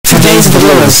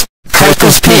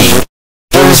equals P.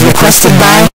 It was requested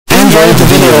by Android the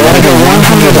Video Editor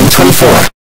 124.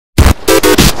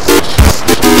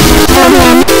 Oh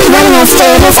man, what an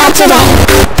estate is up today.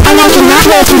 And I cannot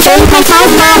wait to drink my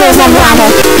 5 bottles of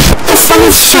water. The sun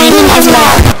is shining as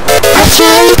well.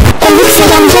 Okay, it looks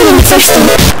like I'm getting thirsty.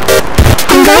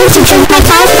 I'm going to drink my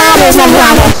 5 bottles of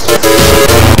water.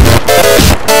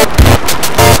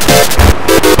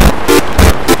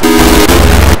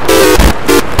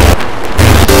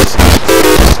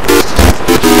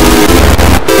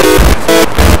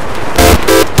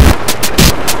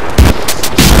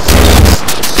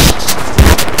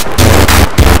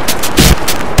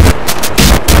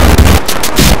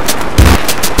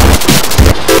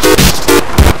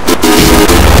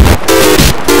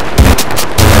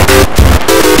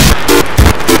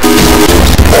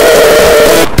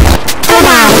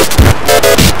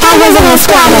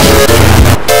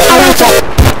 I like it.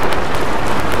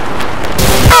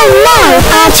 Oh no,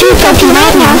 I'm too guilty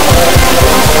right now.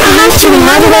 I have to be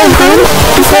all the way home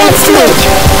before it's late.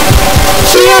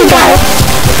 Here I go.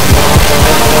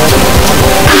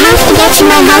 I have to get to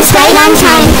my house right on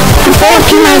time before I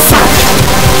pee myself.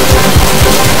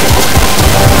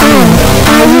 Oh,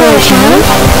 are you okay?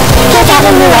 Get out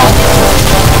of the way.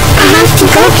 I have to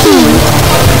go pee.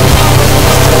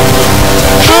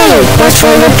 Hey, watch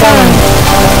where you're going.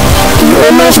 You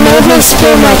almost made me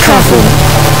spill my coffee.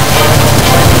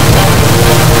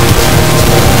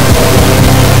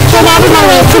 Get out of my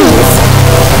way, please.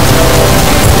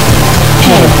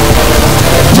 Hey,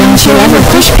 don't you ever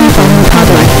push people in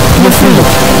public, you freak.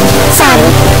 Sorry.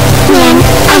 Man,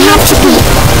 I have to pee.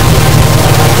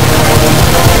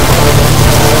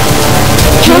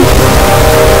 Hey,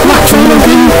 what's on the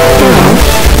green girl?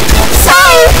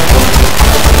 Sorry!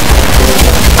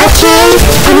 Okay,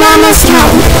 I'm almost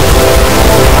home.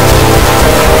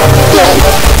 Yay.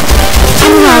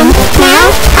 I'm home.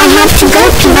 Now, I have to go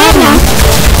pee right now.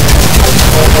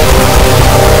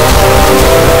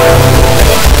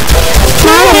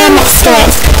 Now that I'm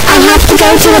upstairs, I have to go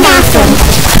to the bathroom.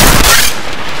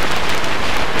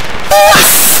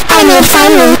 Yes! I made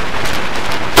finally.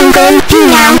 I'm going to pee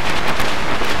now.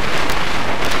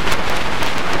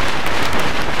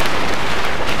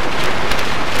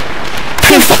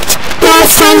 Perfect. Now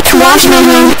it's time to wash my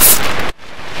hands.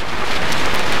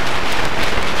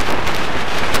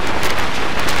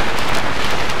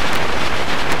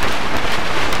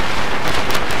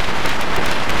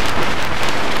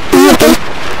 Yippee.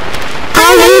 I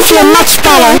already feel much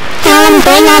better. Now I'm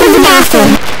going out of the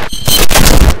bathroom.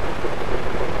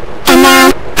 And now,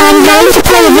 I'm going to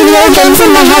play video games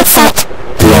in my headset.